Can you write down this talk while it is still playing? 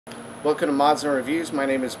Welcome to Mods and Reviews. My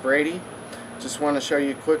name is Brady. Just want to show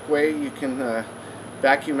you a quick way you can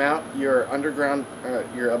vacuum out your underground,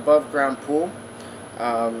 your above ground pool.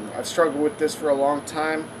 I've struggled with this for a long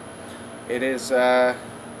time. It is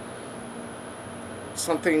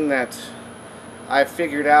something that I've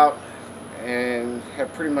figured out and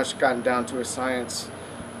have pretty much gotten down to a science,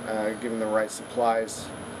 given the right supplies.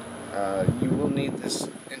 You will need this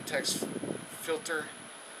Intex filter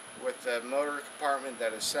with the motor compartment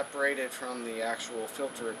that is separated from the actual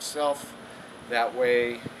filter itself. That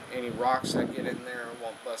way any rocks that get in there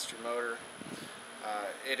won't bust your motor.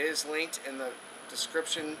 It is linked in the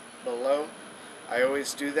description below. I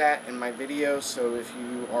always do that in my videos, so if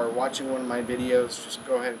you are watching one of my videos, just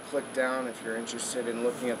go ahead and click down if you're interested in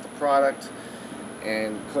looking at the product,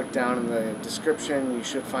 and click down in the description. You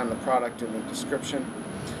should find the product in the description.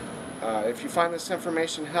 If you find this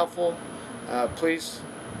information helpful, please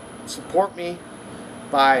support me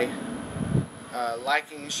by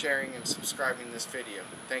liking, sharing, and subscribing this video.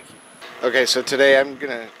 Thank you. Okay, so today I'm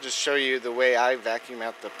gonna just show you the way I vacuum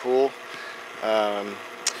out the pool.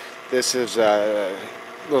 This is a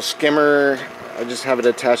little skimmer. I just have it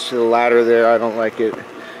attached to the ladder there. I don't like it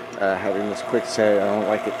having this Quickset. I don't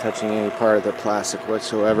like it touching any part of the plastic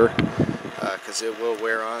whatsoever, because it will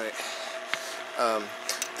wear on it.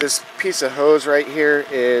 This piece of hose right here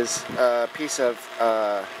is a piece of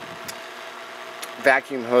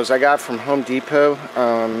vacuum hose I got from Home Depot.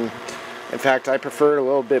 In fact, I prefer it a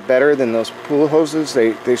little bit better than those pool hoses.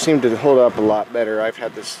 They seem to hold up a lot better. I've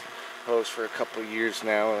had this hose for a couple of years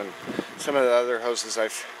now, and some of the other hoses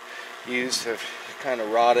I've used have kind of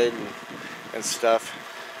rotted and stuff.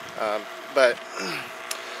 But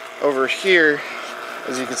over here,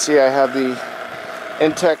 as you can see, I have the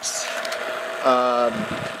Intex,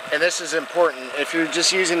 and this is important. If you're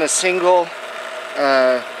just using a single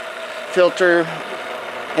filter,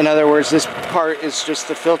 in other words, this part is just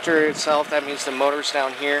the filter itself, that means the motor's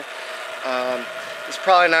down here. It's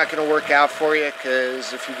probably not going to work out for you,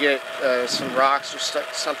 because if you get some rocks or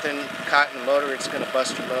something caught in the motor, it's going to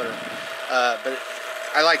bust your motor. But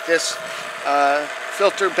I like this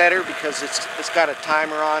filter better because it's got a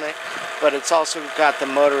timer on it, but it's also got the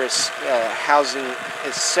motor housing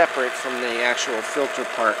is separate from the actual filter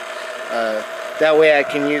part. That way I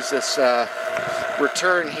can use this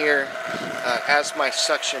return here as my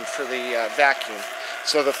suction for the vacuum.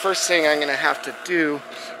 So the first thing I'm going to have to do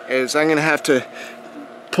is I'm going to have to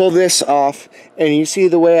pull this off, and you see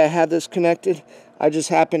the way I have this connected? I just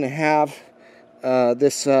happen to have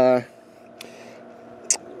this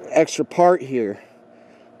extra part here,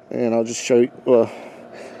 and I'll just show you. Well,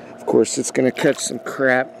 of course it's going to catch some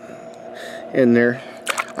crap in there.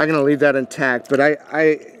 I'm going to leave that intact, but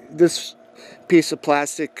this piece of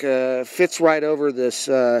plastic fits right over this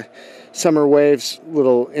Summer Waves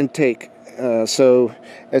little intake, so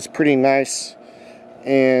it's pretty nice.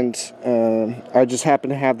 And I just happen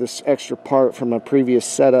to have this extra part from a previous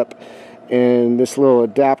setup and this little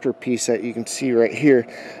adapter piece that you can see right here.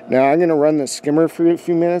 Now I'm going to run the skimmer for a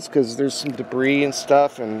few minutes because there's some debris and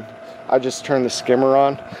stuff, and I just turned the skimmer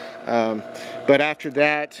on. But after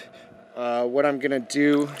that, what I'm going to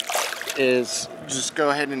do is just go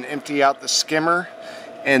ahead and empty out the skimmer,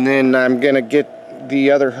 and then I'm going to get the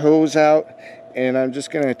other hose out, and I'm just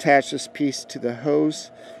going to attach this piece to the hose,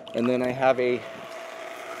 and then I have a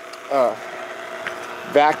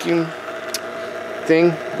vacuum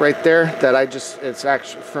thing right there that it's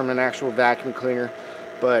actually from an actual vacuum cleaner,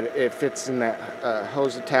 but it fits in that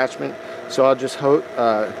hose attachment. So I'll just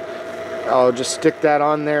stick that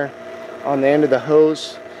on there on the end of the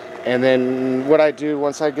hose, and then what I do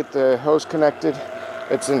once I get the hose connected,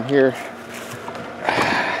 it's in here,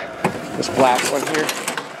 this black one here.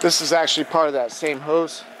 This is actually part of that same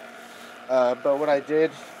hose, but what I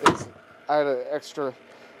did is I had an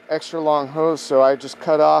extra long hose, so I just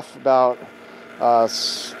cut off about I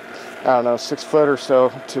don't know, 6 foot or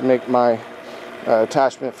so to make my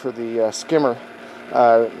attachment for the skimmer.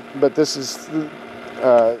 But this is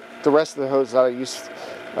the rest of the hose that I use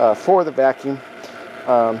for the vacuum.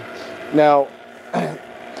 Now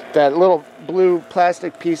that little blue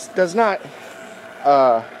plastic piece does not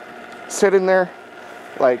sit in there,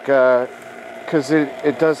 like because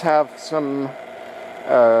it does have some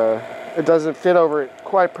it doesn't fit over it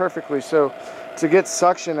quite perfectly. So to get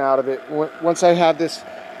suction out of it, once I have this,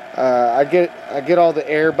 I get all the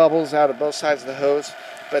air bubbles out of both sides of the hose.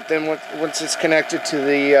 But then once it's connected to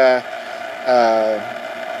the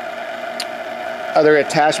other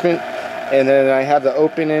attachment, and then I have the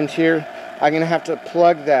open end here, I'm gonna have to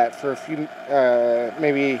plug that for a few,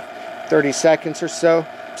 maybe 30 seconds or so,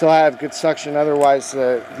 till I have good suction. Otherwise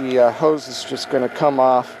the hose is just gonna come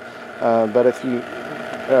off but if you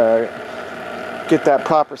get that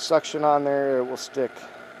proper suction on there, it will stick,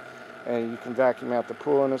 and you can vacuum out the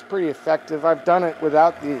pool, and it's pretty effective. I've done it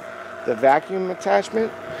without the vacuum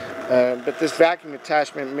attachment, but this vacuum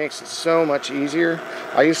attachment makes it so much easier.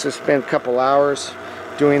 I used to spend a couple hours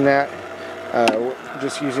doing that,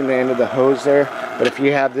 just using the end of the hose there, but if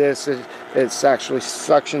you have this, it's actually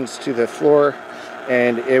suctions to the floor,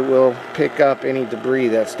 and it will pick up any debris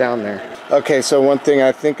that's down there. Okay, so one thing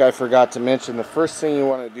I think I forgot to mention, the first thing you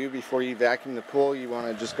want to do before you vacuum the pool, you want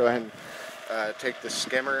to just go ahead and take the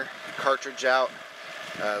skimmer cartridge out,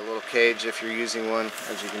 a little cage if you're using one.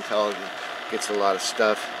 As you can tell, it gets a lot of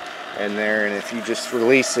stuff in there, and if you just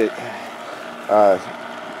release it,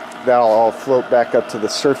 that'll all float back up to the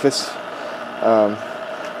surface.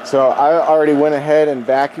 So I already went ahead and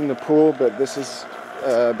vacuumed the pool, but this is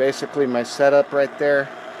basically my setup right there,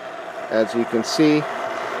 as you can see.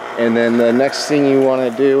 And then the next thing you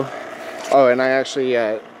want to do, oh, and I actually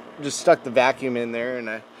just stuck the vacuum in there, and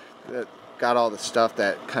I got all the stuff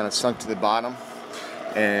that kind of sunk to the bottom.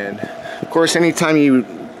 And of course, anytime you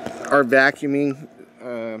are vacuuming,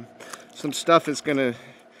 some stuff is going to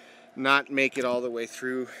not make it all the way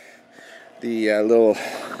through the little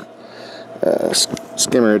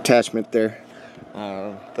skimmer attachment there.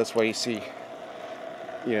 That's why you see,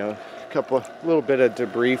 you know, a little bit of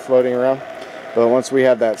debris floating around. But once we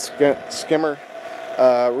have that skimmer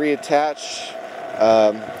reattached,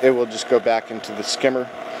 it will just go back into the skimmer.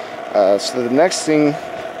 So the next thing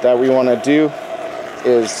that we want to do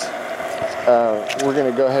is we're going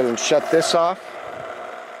to go ahead and shut this off.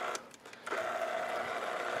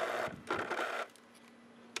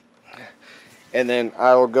 And then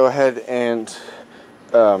I will go ahead and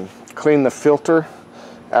clean the filter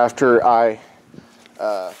after I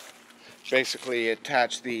basically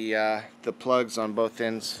attach the plugs on both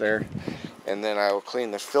ends there. And then I will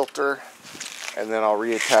clean the filter, and then I'll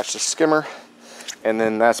reattach the skimmer, and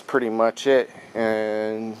then that's pretty much it,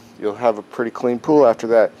 and you'll have a pretty clean pool after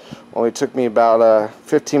that. Only took me about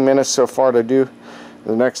 15 minutes so far to do.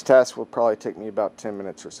 The next test will probably take me about 10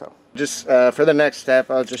 minutes or so. Just for the next step,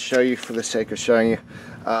 I'll just show you for the sake of showing you.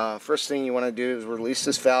 First thing you want to do is release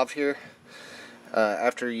this valve here.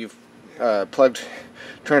 After you've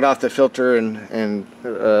turned off the filter and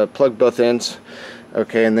plug both ends.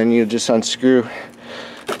 Okay, and then you just unscrew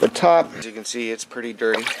the top. As you can see, it's pretty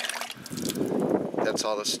dirty. That's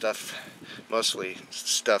all the stuff, mostly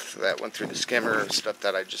stuff that went through the skimmer, or stuff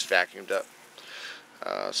that I just vacuumed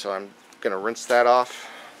up. So I'm gonna rinse that off.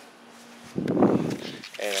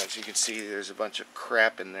 And as you can see, there's a bunch of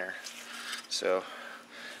crap in there. So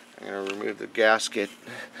I'm gonna remove the gasket,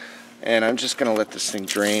 and I'm just gonna let this thing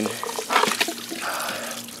drain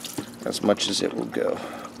as much as it will go.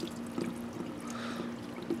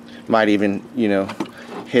 Might even, you know,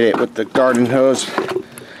 hit it with the garden hose,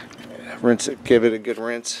 rinse it, give it a good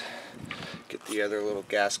rinse, get the other little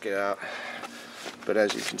gasket out. But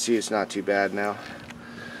as you can see, it's not too bad now.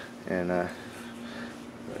 And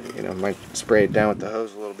you know, might spray it down with the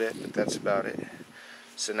hose a little bit, but that's about it.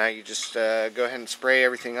 So now you just go ahead and spray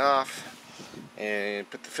everything off and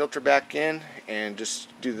put the filter back in, and just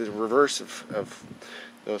do the reverse of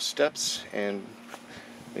those steps, and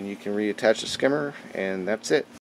then you can reattach the skimmer, and that's it.